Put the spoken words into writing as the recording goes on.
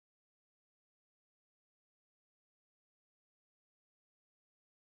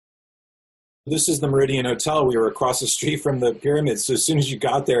This is the Meridian Hotel. We were across the street from the pyramids. So as soon as you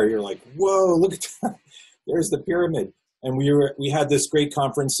got there, you're like, whoa, look at that. There's the pyramid. And we had this great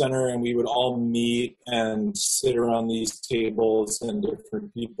conference center, and we would all meet and sit around these tables, and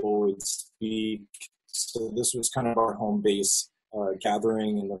different people would speak. So this was kind of our home base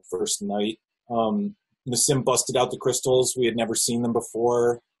gathering in the first night. Nassim busted out the crystals. We had never seen them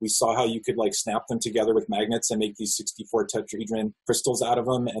before. We saw how you could like snap them together with magnets and make these 64 tetrahedron crystals out of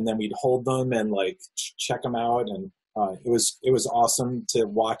them, and then we'd hold them and like check them out. And it was awesome to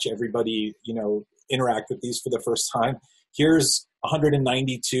watch everybody, interact with these for the first time. Here's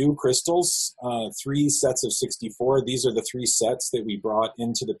 192 crystals, 3 sets of 64. These are the 3 sets that we brought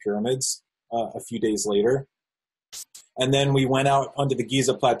into the pyramids a few days later. And then we went out onto the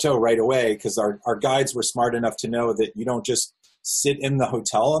Giza Plateau right away because our guides were smart enough to know that you don't just sit in the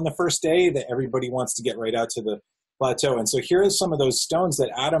hotel on the first day, that everybody wants to get right out to the plateau. And so here are some of those stones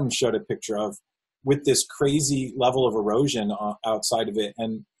that Adam showed a picture of with this crazy level of erosion outside of it.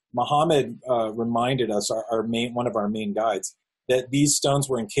 And Muhammad reminded us, one of our main guides, that these stones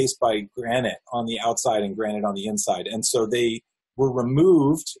were encased by granite on the outside and granite on the inside. And so they were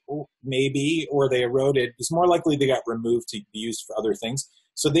removed, maybe, or they eroded. It's more likely they got removed to be used for other things.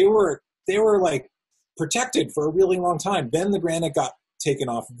 So they were like protected for a really long time. Then the granite got taken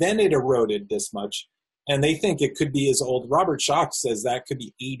off. Then it eroded this much. And they think it could be as old. Robert Schoch says that could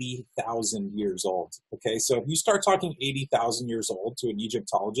be 80,000 years old. Okay, so if you start talking 80,000 years old to an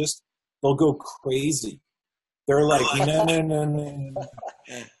Egyptologist, they'll go crazy. They're like, no.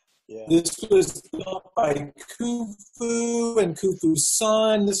 Yeah. This was built by Khufu and Khufu's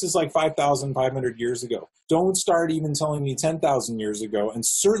son. This is like 5,500 years ago. Don't start even telling me 10,000 years ago, and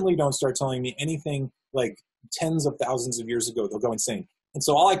certainly don't start telling me anything like tens of thousands of years ago. They'll go insane. And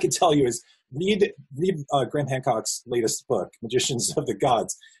so all I can tell you is read Graham Hancock's latest book, Magicians of the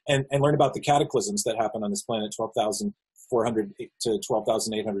Gods, and learn about the cataclysms that happened on this planet 12,400 to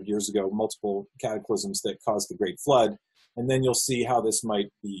 12,800 years ago, multiple cataclysms that caused the Great Flood. And then you'll see how this might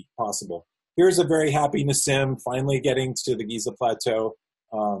be possible. Here's a very happy Nassim finally getting to the Giza Plateau.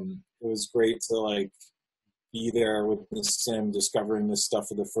 It was great to like be there with Nassim, discovering this stuff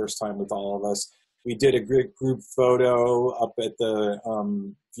for the first time with all of us. We did a great group photo up at the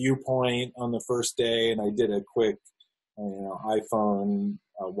viewpoint on the first day, and I did a quick iPhone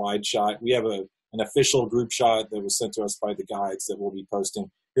wide shot. We have an official group shot that was sent to us by the guides that we'll be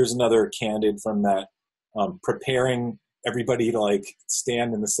posting. Here's another candid from that, preparing everybody to like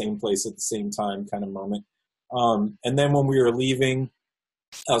stand in the same place at the same time kind of moment. And then when we were leaving,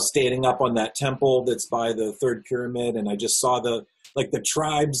 I was standing up on that temple that's by the third pyramid, and I just saw the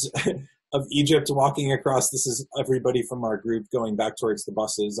tribes of Egypt walking across. This is everybody from our group going back towards the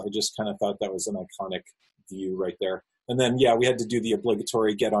buses. I just kind of thought that was an iconic view right there. And then, yeah, we had to do the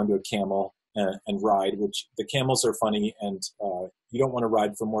obligatory get onto a camel and ride, which the camels are funny, and you don't want to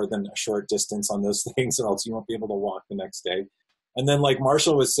ride for more than a short distance on those things, or else you won't be able to walk the next day. And then, like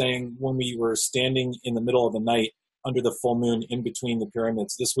Marshall was saying, when we were standing in the middle of the night under the full moon in between the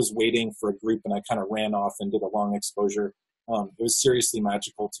pyramids, this was waiting for a group, and I kind of ran off and did a long exposure. It was seriously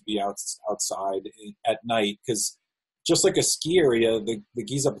magical to be outside at night, because just like a ski area, the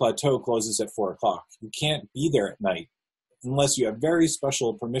Giza Plateau closes at 4 o'clock. You can't be there at night unless you have very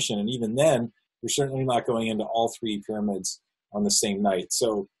special permission. And even then, you're certainly not going into all 3 pyramids on the same night.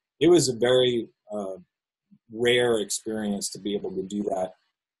 So it was a very rare experience to be able to do that.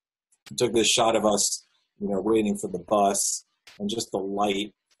 I took this shot of us, waiting for the bus, and just the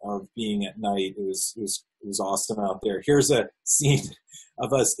light of being at night. It was awesome out there. Here's a scene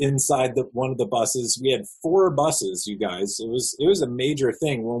of us inside one of the buses. We had 4 buses, you guys. It was a major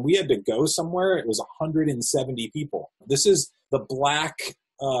thing. When we had to go somewhere, it was 170 people. This is the black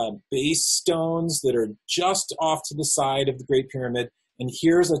base stones that are just off to the side of the Great Pyramid. And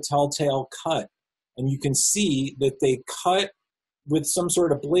here's a telltale cut. And you can see that they cut with some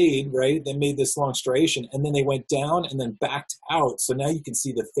sort of blade, right, that made this long striation. And then they went down and then backed out. So now you can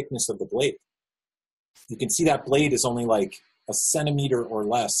see the thickness of the blade. You can see that blade is only like a centimeter or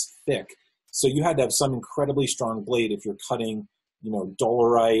less thick. So you had to have some incredibly strong blade if you're cutting,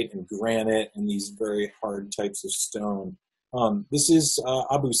 dolerite and granite and these very hard types of stone. This is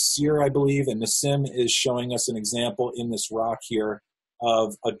Abu Sir, I believe, and Nassim is showing us an example in this rock here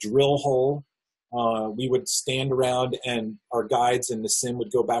of a drill hole. We would stand around, and our guides and Nassim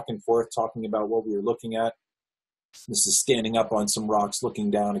would go back and forth talking about what we were looking at. This is standing up on some rocks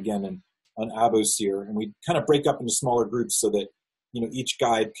looking down again and on Abu Sir, and we'd kind of break up into smaller groups so that each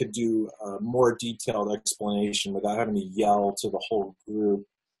guide could do a more detailed explanation without having to yell to the whole group.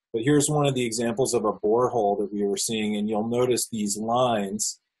 But here's one of the examples of a borehole that we were seeing, and you'll notice these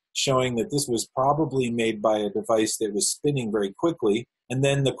lines showing that this was probably made by a device that was spinning very quickly. And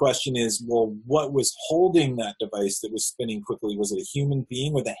then the question is, well, what was holding that device that was spinning quickly? Was it a human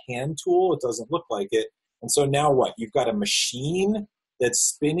being with a hand tool? It doesn't look like it. And so now what? You've got a machine that's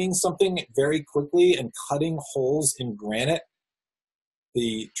spinning something very quickly and cutting holes in granite.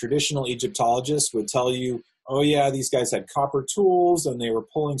 The traditional Egyptologists would tell you, oh yeah, these guys had copper tools and they were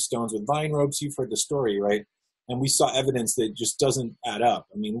pulling stones with vine ropes. You've heard the story, right? And we saw evidence that just doesn't add up.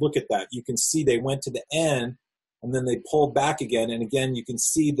 I mean, look at that. You can see they went to the end and then they pulled back again. And again, you can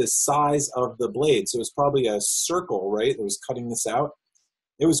see the size of the blade. So it's probably a circle, right, that was cutting this out.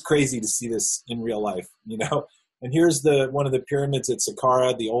 It was crazy to see this in real life, you know. And here's one of the pyramids at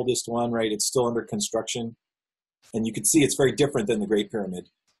Saqqara, the oldest one, right? It's still under construction. And you can see it's very different than the Great Pyramid.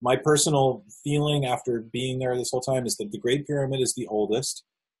 My personal feeling after being there this whole time is that the Great Pyramid is the oldest.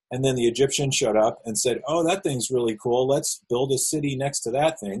 And then the Egyptians showed up and said, oh, that thing's really cool. Let's build a city next to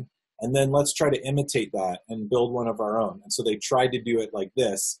that thing. And then let's try to imitate that and build one of our own. And so they tried to do it like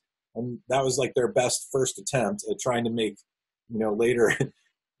this. And that was like their best first attempt at trying to make, you know, later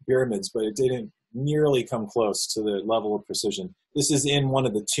pyramids, but it didn't nearly come close to the level of precision. This is in one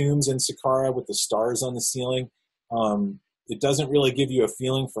of the tombs in Saqqara with the stars on the ceiling. It doesn't really give you a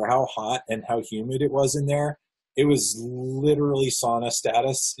feeling for how hot and how humid it was in there. It was literally sauna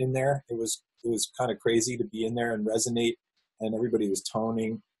status in there. It was kind of crazy to be in there and resonate, and everybody was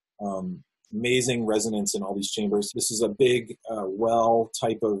toning. Amazing resonance in all these chambers. This is a big well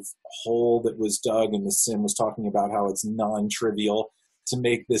type of hole that was dug, and the Sim was talking about how it's non-trivial to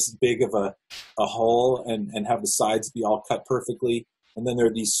make this big of a hole and have the sides be all cut perfectly. And then there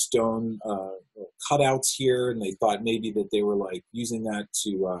are these stone cutouts here, and they thought maybe that they were like using that to,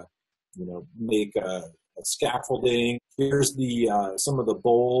 you know, make a scaffolding. Here's some of the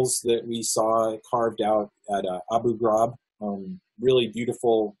bowls that we saw carved out at Abu Ghraib. Really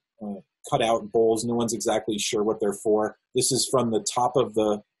beautiful cutout bowls. No one's exactly sure what they're for. This is from the top of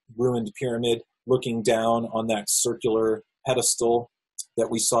the ruined pyramid, looking down on that circular pedestal that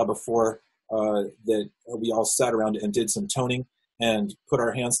we saw before, that we all sat around and did some toning and put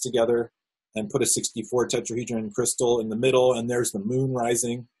our hands together and put a 64 tetrahedron crystal in the middle, and there's the moon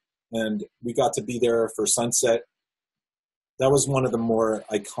rising, and we got to be there for sunset. That was one of the more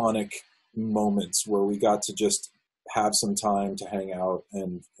iconic moments where we got to just have some time to hang out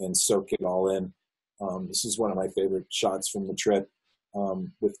and soak it all in. This is one of my favorite shots from the trip,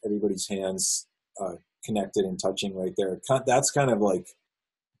 with everybody's hands connected and touching right there. That's kind of like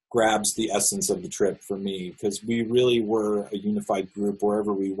grabs the essence of the trip for me, because we really were a unified group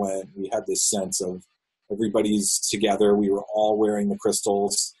wherever we went. We had this sense of everybody's together. We were all wearing the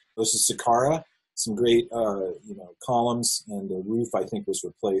crystals. This is Saqqara, some great columns, and the roof I think was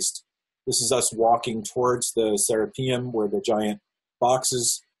replaced. This is us walking towards the Serapeum where the giant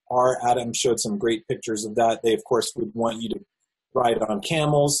boxes are. Adam showed some great pictures of that. They of course would want you to ride on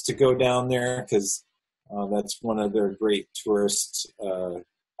camels to go down there, because that's one of their great tourist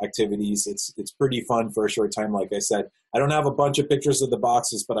activities. It's pretty fun for a short time, like I said. I don't have a bunch of pictures of the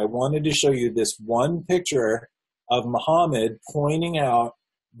boxes, but I wanted to show you this one picture of Muhammad pointing out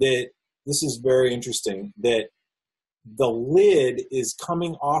that this is very interesting, that the lid is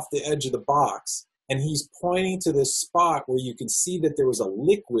coming off the edge of the box, and he's pointing to this spot where you can see that there was a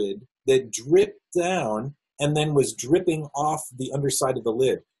liquid that dripped down and then was dripping off the underside of the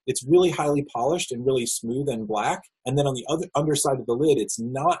lid. It's really highly polished and really smooth and black. And then on the other underside of the lid, it's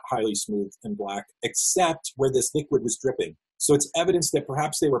not highly smooth and black, except where this liquid was dripping. So it's evidence that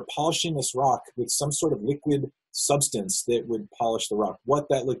perhaps they were polishing this rock with some sort of liquid substance that would polish the rock. What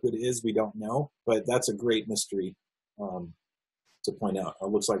that liquid is, we don't know, but that's a great mystery to point out. It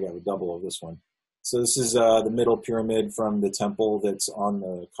looks like I have a double of this one. So this is the middle pyramid from the temple that's on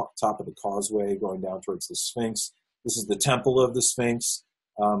the top of the causeway going down towards the Sphinx. This is the temple of the Sphinx.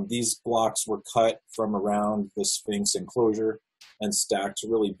 These blocks were cut from around the Sphinx enclosure and stacked. A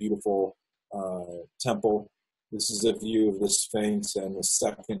really beautiful temple. This is a view of the Sphinx and the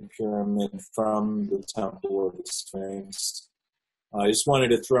second pyramid from the temple of the Sphinx. I just wanted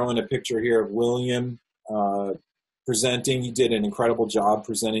to throw in a picture here of William presenting. He did an incredible job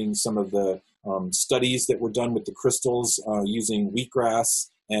presenting some of the studies that were done with the crystals using wheatgrass,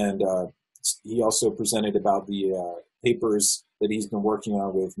 and he also presented about the papers that he's been working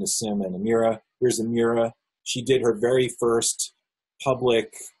on with Nassim and Amira. Here's Amira. She did her very first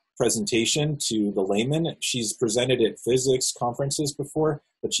public presentation to the layman. She's presented at physics conferences before,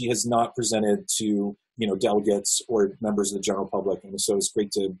 but she has not presented to delegates or members of the general public. And so it's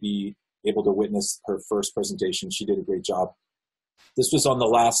great to be able to witness her first presentation. She did a great job. This was on the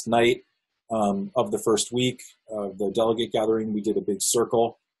last night of the first week of the delegate gathering. We did a big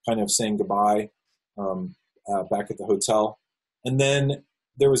circle. kind of saying goodbye back at the hotel. And then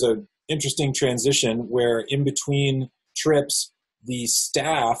there was a interesting transition where in between trips, the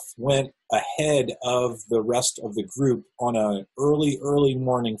staff went ahead of the rest of the group on an early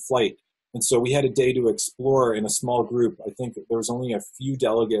morning flight. And so we had a day to explore in a small group. I think there was only a few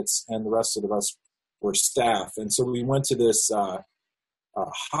delegates and the rest of us were staff. And so we went to this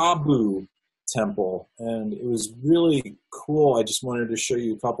Habu temple, and it was really cool. I just wanted to show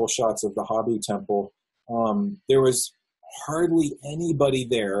you a couple shots of the Habu temple. There was hardly anybody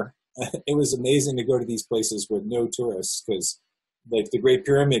there. It was amazing to go to these places with no tourists, because like the Great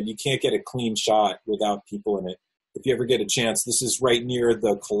Pyramid, you can't get a clean shot without people in it. If you ever get a chance, this is right near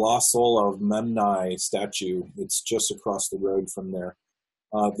the Colossal of Memni statue. It's just across the road from there.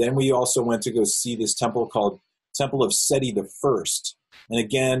 Then we also went to go see this temple called Temple of Seti the First. And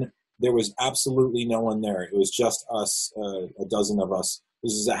again, there was absolutely no one there. It was just us, a dozen of us.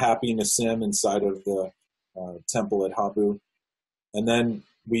 This is a happy Nassim inside of the temple at Habu. And then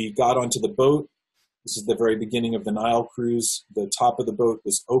we got onto the boat. This is the very beginning of the Nile cruise. The top of the boat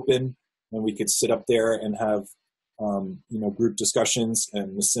was open, and we could sit up there and have group discussions,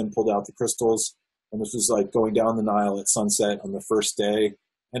 and Nassim pulled out the crystals. And this was like going down the Nile at sunset on the first day.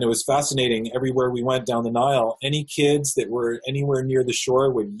 And it was fascinating. Everywhere we went down the Nile, any kids that were anywhere near the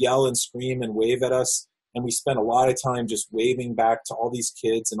shore would yell and scream and wave at us. And we spent a lot of time just waving back to all these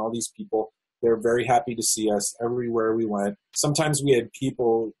kids and all these people. They were very happy to see us everywhere we went. Sometimes we had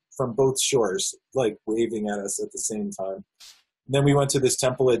people from both shores like waving at us at the same time. And then we went to this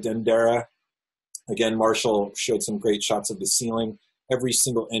temple at Dendera. Again, Marshall showed some great shots of the ceiling. Every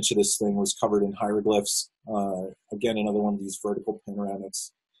single inch of this thing was covered in hieroglyphs. Again, another one of these vertical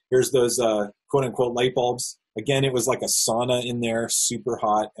panoramics. Here's those quote-unquote light bulbs. Again, it was like a sauna in there, super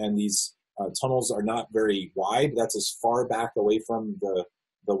hot, and these tunnels are not very wide. That's as far back away from the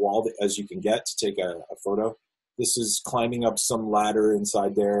wall as you can get to take a photo. This is climbing up some ladder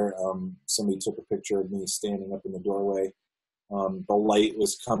inside there. Somebody took a picture of me standing up in the doorway. The light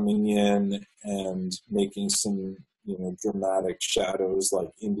was coming in and making some dramatic shadows like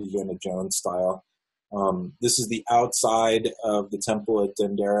Indiana Jones style. This is the outside of the temple at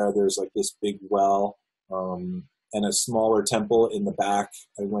Dendera. There's like this big well and a smaller temple in the back.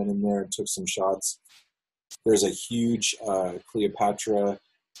 I went in there and took some shots. There's a huge Cleopatra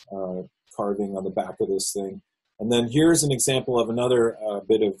carving on the back of this thing. And then here's an example of another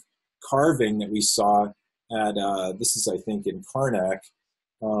bit of carving that we saw at, this is I think in Karnak,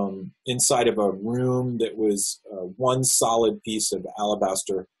 inside of a room that was one solid piece of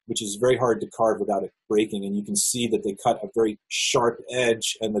alabaster, which is very hard to carve without it breaking. And you can see that they cut a very sharp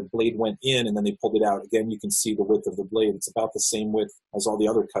edge and the blade went in and then they pulled it out. Again, you can see the width of the blade. It's about the same width as all the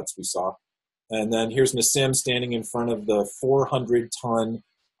other cuts we saw. And then here's Nassim standing in front of the 400-ton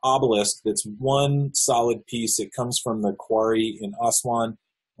obelisk that's one solid piece. It comes from the quarry in Aswan.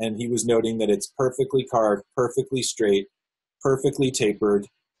 And he was noting that it's perfectly carved, perfectly straight, perfectly tapered,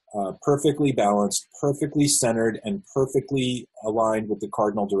 perfectly balanced, perfectly centered, and perfectly aligned with the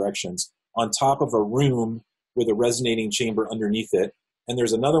cardinal directions on top of a room with a resonating chamber underneath it. And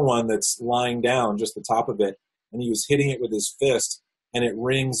there's another one that's lying down just the top of it, and he was hitting it with his fist, and it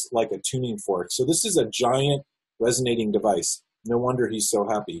rings like a tuning fork. So this is a giant resonating device. No wonder he's so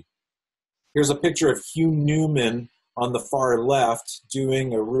happy. Here's a picture of Hugh Newman on the far left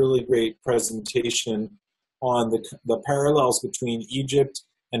doing a really great presentation on the parallels between Egypt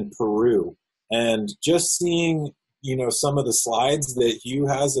and Peru. And just seeing, some of the slides that Hugh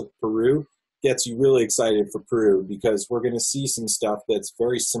has of Peru gets you really excited for Peru, because we're going to see some stuff that's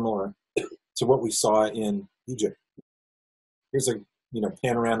very similar to what we saw in Egypt. Here's a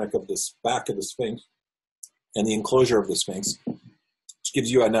panoramic of this back of the Sphinx and the enclosure of the Sphinx, which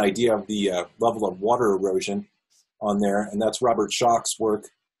gives you an idea of the level of water erosion on there. And that's Robert Schoch's work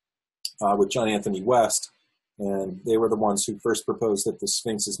with John Anthony West. And they were the ones who first proposed that the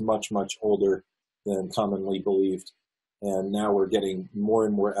Sphinx is much, much older than commonly believed. And now we're getting more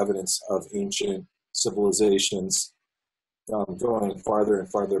and more evidence of ancient civilizations going farther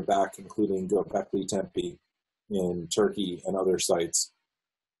and farther back, including Göbekli Tepe in Turkey and other sites.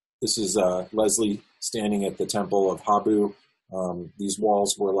 This is Leslie standing at the temple of Habu. These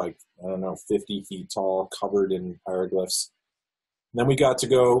walls were 50 feet tall, covered in hieroglyphs. And then we got to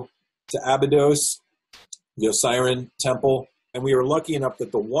go to Abydos, the Osireion Temple, and we were lucky enough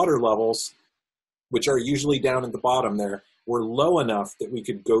that the water levels, which are usually down at the bottom there, were low enough that we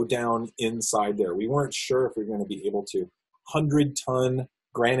could go down inside there. We weren't sure if we were going to be able to. 100-ton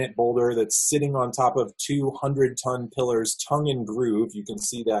granite boulder that's sitting on top of 200-ton pillars, tongue and groove. You can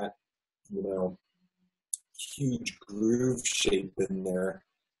see that, huge groove shape in there.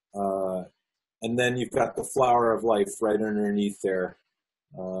 And then you've got the Flower of Life right underneath there.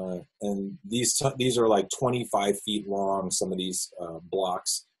 And these are like 25 feet long, some of these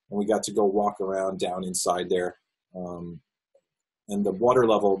blocks. And we got to go walk around down inside there. And the water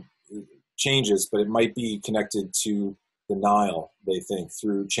level changes, but it might be connected to the Nile, they think,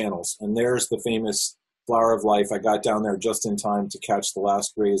 through channels. And there's the famous Flower of Life. I got down there just in time to catch the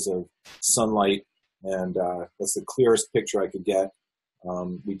last rays of sunlight, and that's the clearest picture I could get.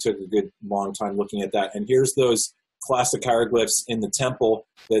 We took a good long time looking at that. And here's those classic hieroglyphs in the temple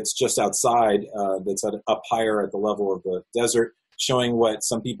that's just outside, that's up higher at the level of the desert, showing what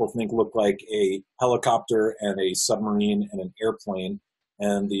some people think look like a helicopter and a submarine and an airplane.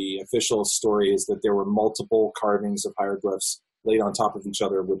 And the official story is that there were multiple carvings of hieroglyphs laid on top of each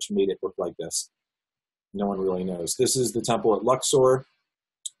other, which made it look like this. No one really knows. This is the temple at Luxor.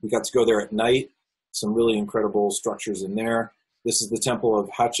 We got to go there at night. Some really incredible structures in there. This is the temple of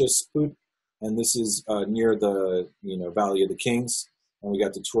Hatshepsut, and this is near the Valley of the Kings. And we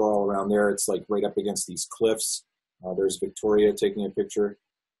got to tour all around there. It's like right up against these cliffs. There's Victoria taking a picture.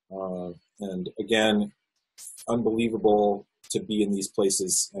 And again, unbelievable to be in these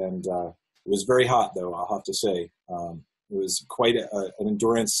places. And it was very hot, though, I'll have to say. It was quite an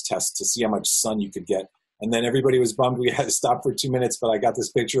endurance test to see how much sun you could get. And then everybody was bummed we had to stop for 2 minutes, but I got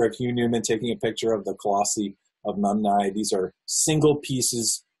this picture of Hugh Newman taking a picture of the Colossi of Memnai. These are single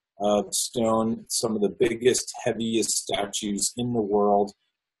pieces of stone, some of the biggest, heaviest statues in the world.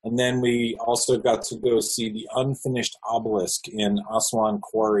 And then we also got to go see the unfinished obelisk in Aswan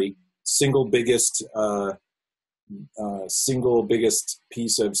Quarry, single biggest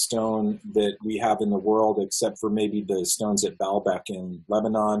piece of stone that we have in the world, except for maybe the stones at Baalbek in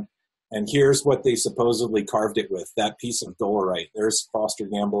Lebanon. And here's what they supposedly carved it with, that piece of dolerite. There's Foster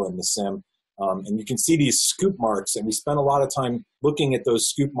Gamble in the sim. And you can see these scoop marks, and we spent a lot of time looking at those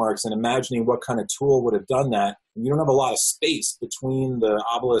scoop marks and imagining what kind of tool would have done that. And you don't have a lot of space between the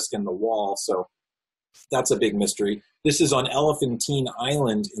obelisk and the wall, so that's a big mystery. This is on Elephantine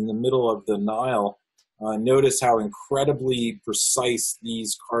Island in the middle of the Nile. Notice how incredibly precise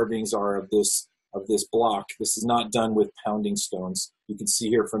these carvings are of this block. This is not done with pounding stones. You can see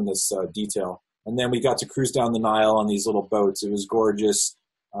here from this detail. And then we got to cruise down the Nile on these little boats. It was gorgeous.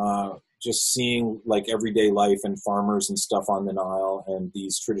 Just seeing like everyday life and farmers and stuff on the Nile and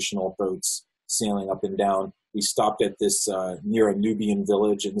these traditional boats sailing up and down. We stopped at this near a Nubian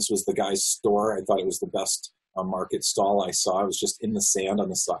village, and this was the guy's store. I thought it was the best market stall I saw. It was just in the sand on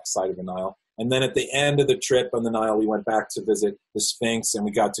the side of the Nile. And then at the end of the trip on the Nile, we went back to visit the Sphinx, and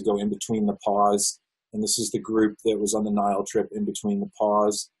we got to go in between the paws. And this is the group that was on the Nile trip in between the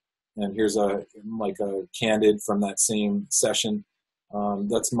paws. And here's a candid from that same session.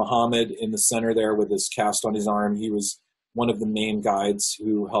 That's Muhammad in the center there with his cast on his arm. He was one of the main guides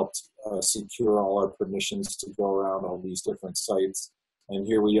who helped secure all our permissions to go around all these different sites. And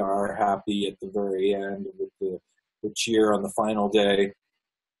here we are, happy at the very end with the cheer on the final day.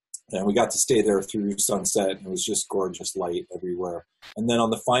 And we got to stay there through sunset. It was just gorgeous light everywhere. And then on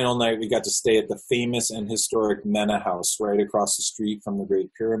the final night, we got to stay at the famous and historic Mena House right across the street from the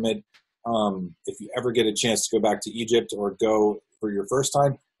Great Pyramid. If you ever get a chance to go back to Egypt or go for your first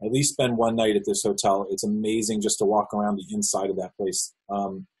time, at least spend one night at this hotel. It's amazing just to walk around the inside of that place.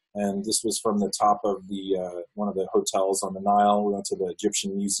 And this was from the top of the one of the hotels on the Nile. We went to the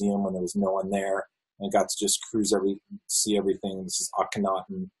Egyptian Museum when there was no one there, and got to just see everything. This is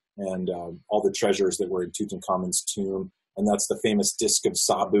Akhenaten and all the treasures that were in Tutankhamun's tomb. And that's the famous disc of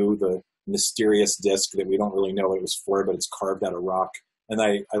Sabu, the mysterious disc that we don't really know what it was for, but it's carved out of rock. And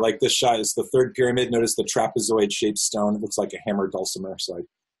I like this shot. It's the third pyramid. Notice the trapezoid-shaped stone. It looks like a hammer dulcimer, so I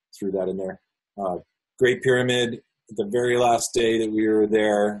threw that in there. Great Pyramid. The very last day that we were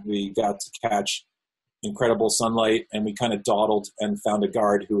there, we got to catch incredible sunlight, and we kind of dawdled and found a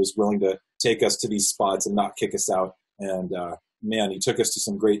guard who was willing to take us to these spots and not kick us out. And man, he took us to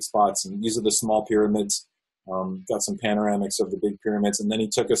some great spots. And these are the small pyramids. Got some panoramics of the big pyramids. And then he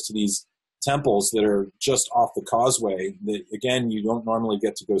took us to these temples that are just off the causeway that, again, you don't normally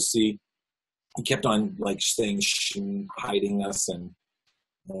get to go see. He kept on saying shh and hiding us and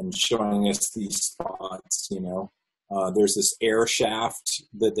showing us these spots, There's this air shaft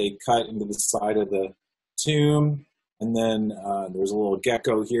that they cut into the side of the tomb. And then there's a little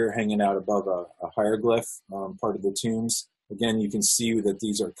gecko here hanging out above a hieroglyph, part of the tombs. Again, you can see that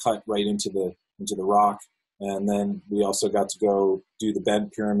these are cut right into the rock. And then we also got to go do the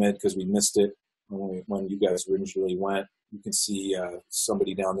bent pyramid because we missed it when you guys originally went. You can see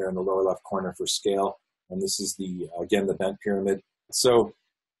somebody down there in the lower left corner for scale. And this is the bent pyramid. So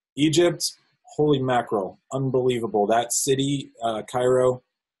Egypt, holy mackerel, unbelievable. That city, Cairo,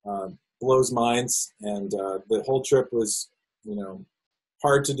 blows minds. And the whole trip was,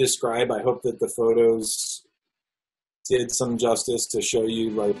 hard to describe. I hope that the photos did some justice to show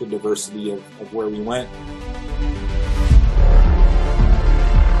you like the diversity of where we went.